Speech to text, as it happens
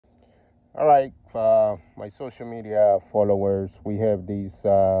All right, my social media followers, we have this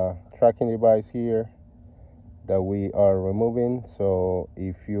tracking device here that we are removing. So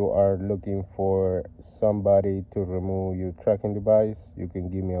if you are looking for somebody to remove your tracking device, you can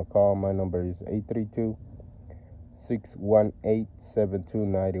give me a call. My number is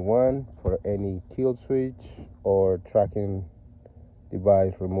 832-618-7291 for any kill switch or tracking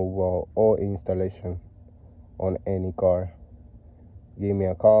device removal or installation on any car. Give me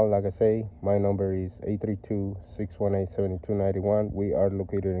a call. Like I say, my number is 832-618-7291. We are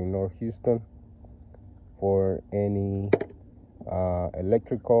located in North Houston for any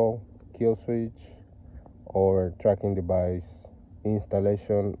electrical kill switch or tracking device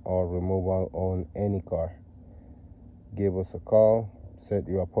installation or removal on any car. Give us a call, set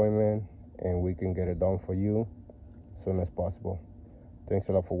your appointment, and we can get it done for you as soon as possible. Thanks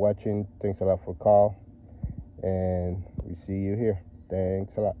a lot for watching. Thanks a lot for call, and we see you here.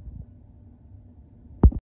 Thanks a lot.